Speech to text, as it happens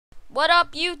What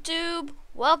up, YouTube?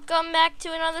 Welcome back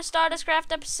to another StardustCraft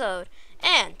episode.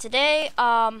 And today,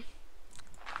 I'm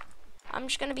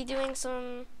just gonna be doing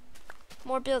some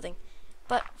more building.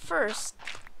 But first,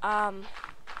 I'm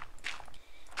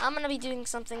gonna be doing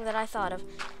something that I thought of,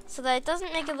 so that it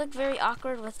doesn't make it look very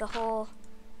awkward with the whole,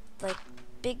 like,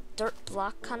 big dirt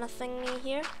block kind of thingy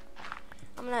here.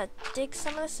 I'm gonna dig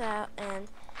some of this out and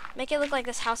make it look like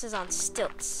this house is on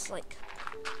stilts, like.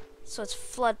 So it's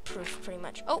flood-proof, pretty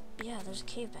much. Oh, yeah, there's a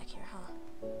cave back here, huh?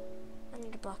 I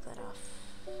need to block that off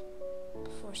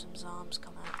before some zombies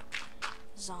come out.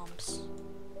 Zombies.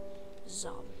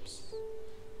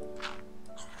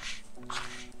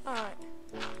 Alright.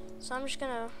 So I'm just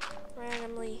gonna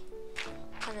randomly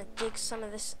kind of dig some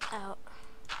of this out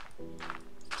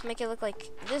to make it look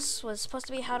like this was supposed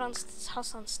to be a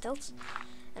house on stilts,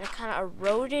 and it kind of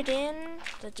eroded in.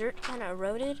 The dirt kind of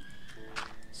eroded.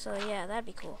 So yeah, that'd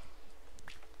be cool.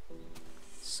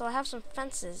 So I have some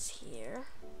fences here.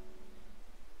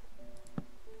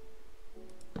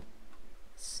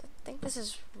 So I think this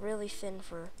is really thin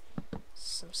for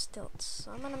some stilts.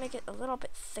 So I'm gonna make it a little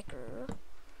bit thicker,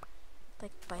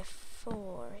 like by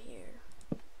 4 here.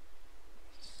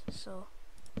 So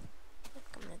I think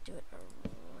I'm gonna do it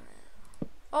around.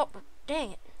 Oh,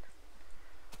 dang it!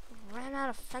 Ran out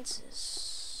of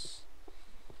fences.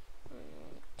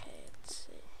 Okay, let's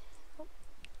see. Oh,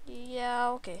 yeah,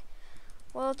 okay.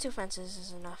 Well, 2 fences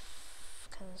is enough,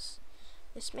 because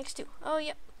this makes 2. Oh,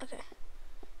 yep, okay.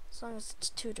 As long as it's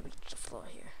 2 to reach the floor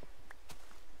here.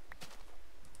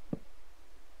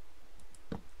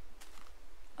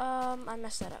 I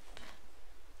messed that up.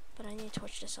 But I need to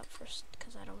torch this up first,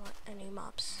 because I don't want any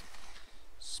mobs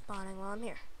spawning while I'm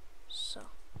here. So,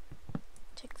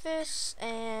 take this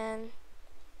and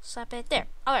slap it there.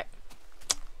 Alright.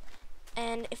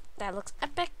 And if that looks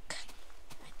epic,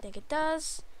 I think it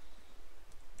does.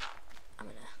 I'm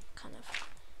gonna kind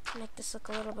of make this look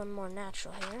a little bit more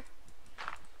natural here.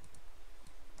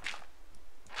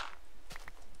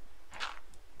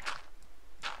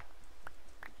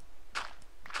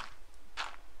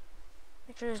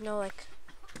 Make sure there's no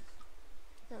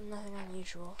nothing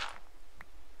unusual.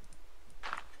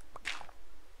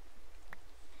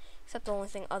 Except the only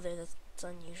thing other that's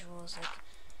unusual is like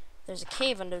there's a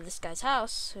cave under this guy's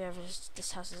house, whoever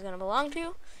this house is gonna belong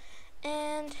to,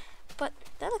 but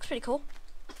that looks pretty cool.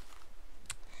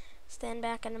 Stand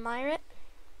back and admire it.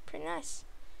 Pretty nice.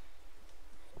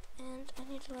 And I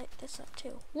need to light this up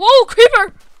too. Whoa,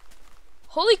 creeper!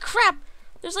 Holy crap!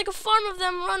 There's like a farm of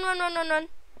them. Run, run, run, run, run.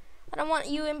 I don't want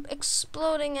you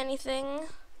exploding anything.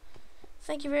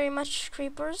 Thank you very much,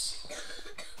 creepers.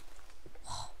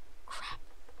 Whoa, crap.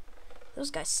 Those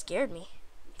guys scared me.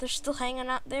 They're still hanging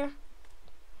out there.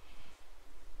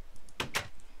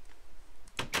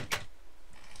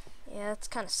 Yeah, that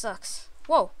kind of sucks.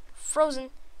 Whoa,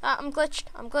 frozen. I'm glitched.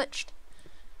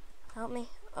 Help me.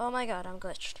 Oh my god, I'm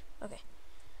glitched. Okay.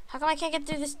 How come I can't get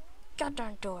through this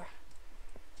goddamn door?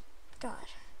 God.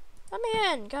 Let me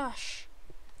in, gosh.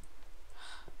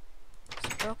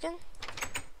 It's broken.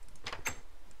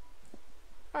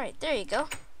 Alright, there you go.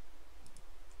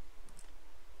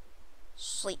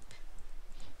 Sleep.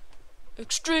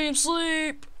 Extreme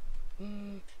sleep!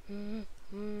 And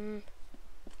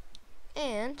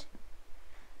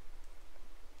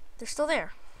they're still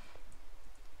there.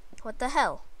 What the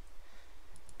hell?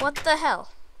 What the hell?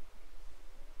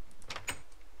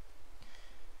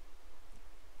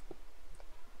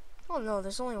 Oh no,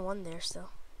 there's only one there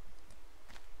still.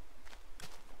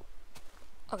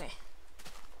 Okay.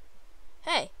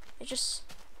 Hey, it just...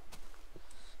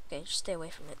 Okay, just stay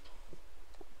away from it.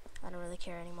 I don't really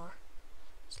care anymore.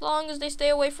 As long as they stay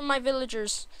away from my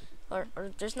villagers. Or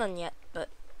there's none yet, but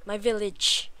my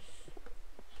village.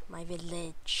 My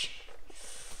village.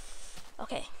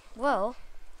 Okay, well,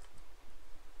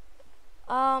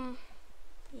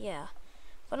 yeah.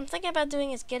 What I'm thinking about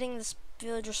doing is getting this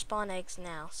villager spawn eggs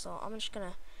now. So I'm just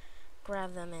gonna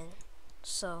grab them in,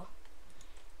 so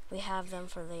we have them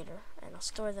for later, and I'll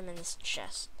store them in this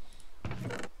chest.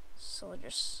 So we'll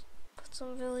just put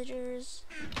some villagers.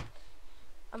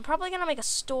 I'm probably gonna make a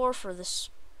store for this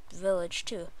village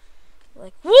too.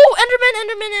 Like, whoa,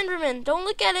 Enderman! Don't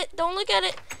look at it. Don't look at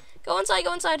it. Go inside.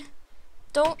 Go inside.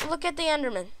 Don't look at the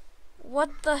Enderman.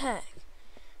 What the heck?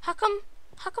 How come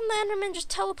the Enderman just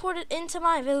teleported into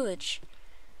my village?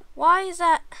 Why is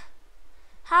that?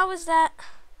 How is that?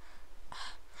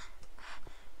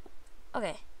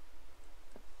 Okay.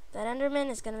 That Enderman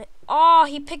is gonna be... Oh,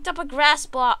 he picked up a grass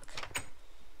block.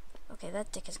 Okay,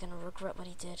 that dick is gonna regret what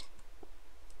he did.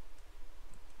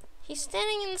 He's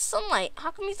standing in the sunlight.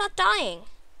 How come he's not dying?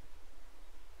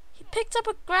 He picked up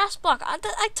a grass block. I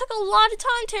took a lot of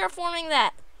time terraforming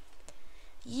that.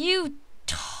 You.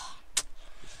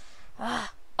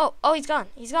 Oh, he's gone.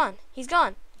 He's gone. He's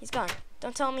gone. He's gone.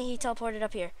 Don't tell me he teleported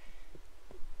up here.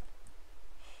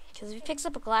 Because if he picks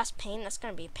up a glass pane, that's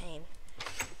going to be a pain.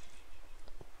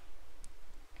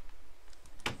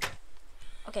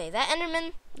 Okay, that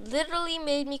Enderman literally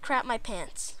made me crap my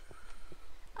pants.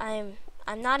 I'm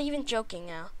not even joking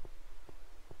now.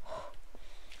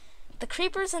 The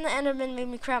creepers and the Enderman made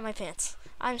me crap my pants.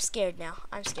 I'm scared now.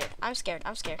 I'm scared. I'm scared.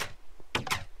 I'm scared.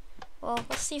 Well,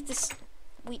 let's see if this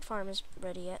wheat farm is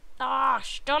ready yet.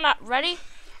 Still not ready?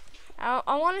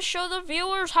 I want to show the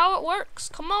viewers how it works.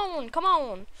 Come on, come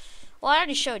on. Well, I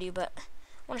already showed you, but I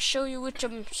want to show you with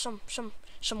some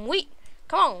wheat.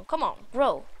 Come on,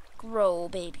 grow. Grow,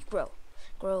 baby, grow.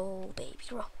 Grow, baby,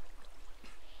 grow.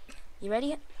 You ready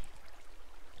yet?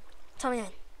 Tell me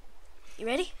then. You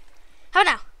ready? How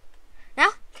now?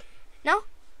 Now? No?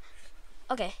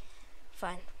 Okay.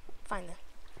 Fine. Fine then.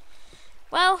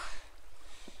 Well.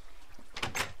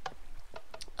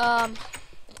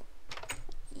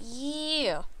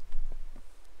 Yeah.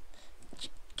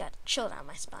 Got to chill down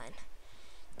my spine.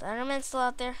 The Enderman's still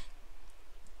out there.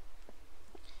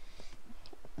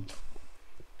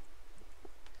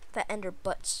 That Ender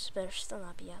butts better still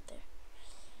not be out there.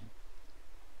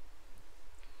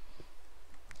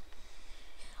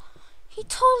 He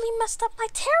totally messed up my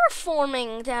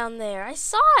terraforming down there. I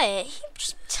saw it. He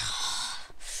just.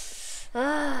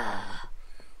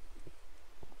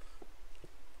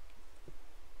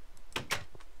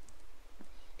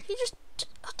 He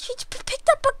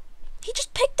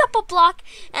just picked up a block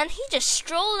and he just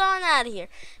strolled on out of here.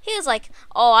 He was like,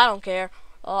 "Oh, I don't care.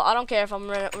 I don't care if I'm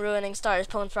ruining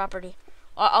StardustCraft's property.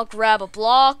 I'll grab a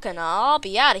block and I'll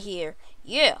be out of here.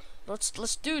 Yeah, let's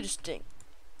do this thing."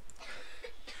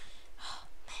 Oh,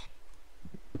 man.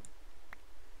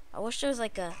 I wish there was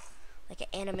like an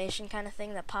animation kind of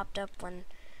thing that popped up when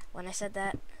I said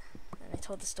that and I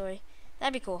told the story.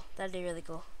 That'd be cool. That'd be really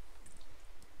cool.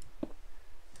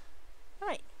 All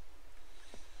right.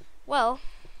 Well,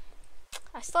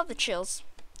 I still have the chills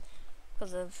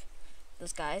because of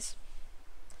those guys.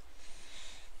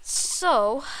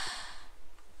 So,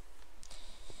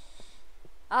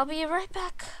 I'll be right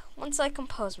back once I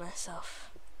compose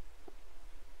myself.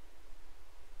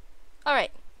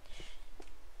 Alright.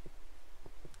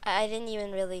 I didn't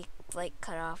even really,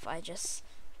 cut off. I just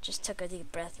took a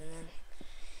deep breath and then...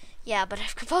 Yeah, but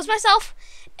I've composed myself,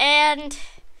 and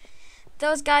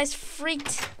those guys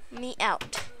freaked me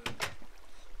out.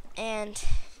 And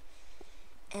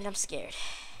I'm scared.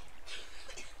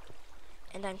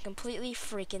 And I'm completely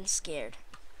freaking scared.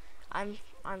 I'm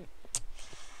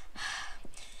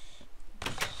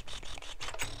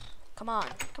Come on,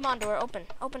 door, open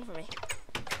for me.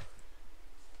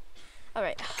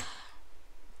 Alright.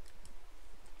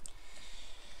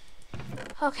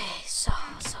 Okay, so.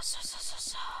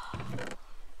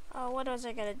 Oh, what was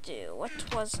I gonna do?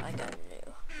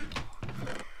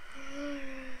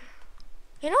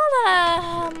 You know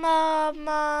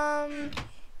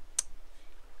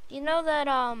that,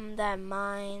 that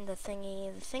mine, the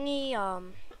thingy,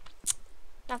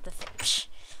 not the thing,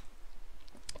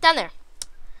 down there.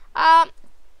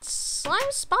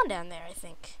 Slime spawned down there, I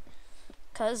think.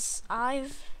 'Cause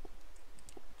I've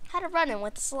had a run-in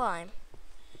with the slime.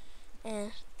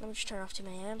 And, let me just turn off too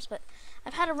many items, but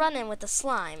I've had a run-in with the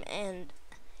slime, and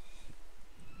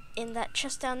in that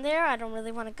chest down there, I don't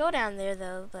really want to go down there,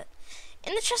 though, but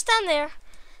in the chest down there,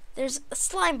 there's a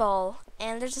slime ball,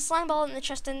 and there's a slime ball in the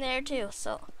chest in there, too,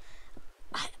 so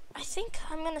I think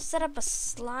I'm gonna set up a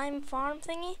slime farm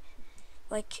thingy,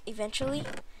 eventually,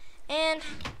 and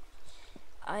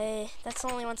that's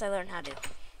the only ones I learned how to do.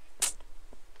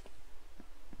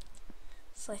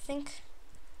 So I think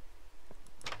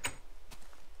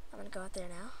I'm gonna go out there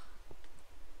now.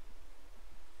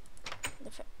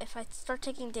 If I start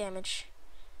taking damage,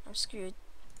 I'm screwed.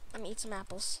 I'm gonna eat some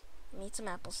apples.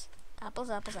 Apples.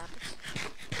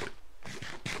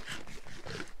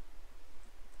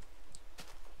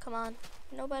 Come on.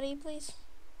 Nobody, please.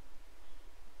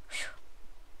 Whew.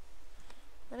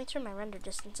 Let me turn my render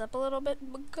distance up a little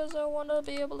bit because I want to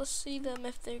be able to see them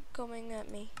if they're coming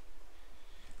at me.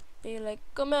 Be like,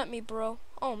 come at me, bro.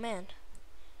 Oh, man.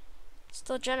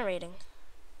 Still generating.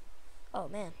 Oh,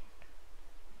 man.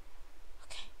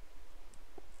 Okay.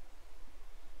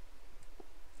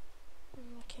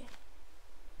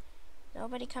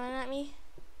 Nobody coming at me?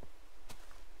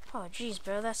 Oh, jeez,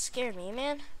 bro. That scared me,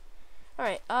 man.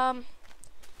 Alright, let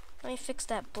me fix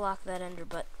that block that Ender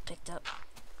butt picked up.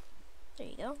 There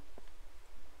you go.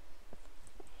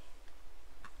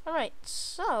 Alright,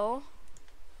 so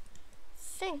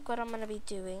think what I'm gonna be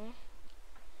doing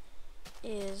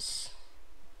is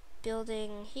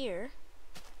building here.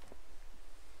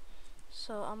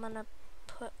 So I'm gonna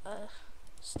put a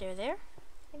stair there,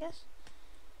 I guess,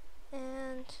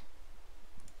 and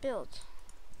build.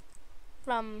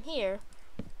 From here,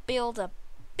 build a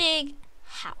big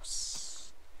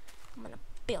house. I'm gonna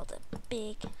build a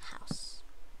big house.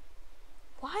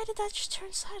 Why did that just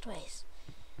turn sideways?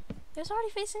 It was already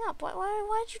facing up.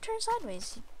 Why did you turn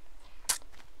sideways?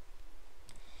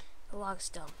 The log's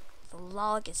dumb. The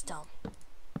log is dumb.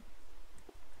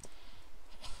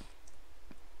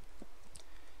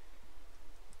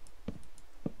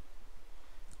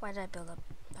 Why did I build up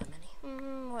that many?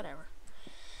 Whatever.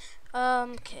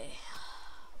 Okay.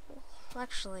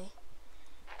 Actually,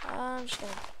 I'm just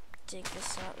gonna dig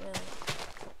this out, really.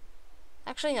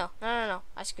 Actually, no.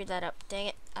 I screwed that up. Dang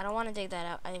it. I don't want to dig that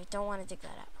out. I don't want to dig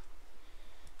that out.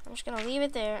 I'm just gonna leave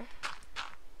it there.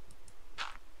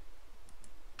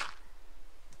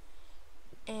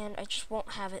 And I just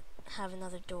won't have it have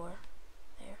another door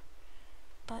there.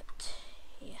 But,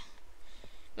 yeah.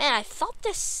 Man, I thought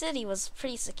this city was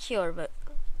pretty secure, but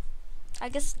I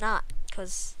guess not,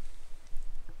 because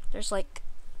there's like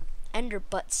ender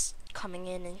butts coming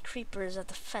in and creepers at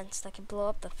the fence that can blow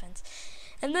up the fence.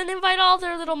 And then invite all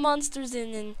their little monsters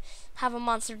in and have a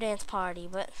monster dance party,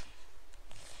 but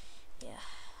yeah,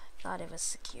 I thought it was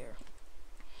secure.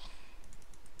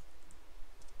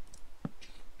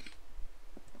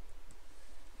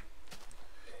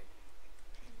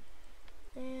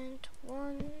 And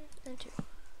 1 and 2.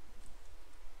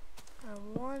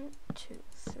 1, 2,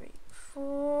 3,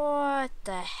 4. What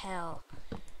the hell?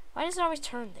 Why does it always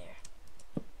turn there?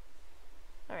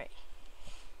 Alright.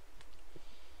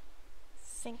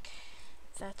 Think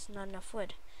that's not enough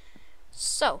wood.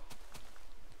 So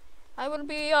I will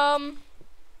be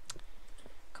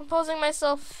composing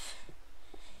myself,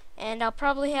 and I'll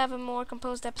probably have a more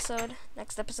composed episode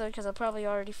next episode, because I'll probably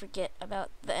already forget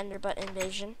about the Enderbutt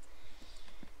invasion.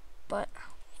 But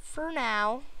for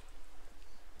now,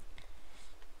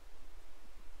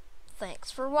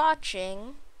 thanks for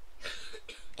watching,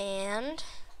 and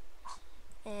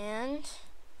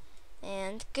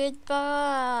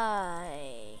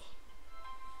goodbye.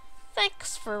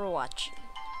 Thanks for watching.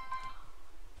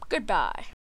 Goodbye.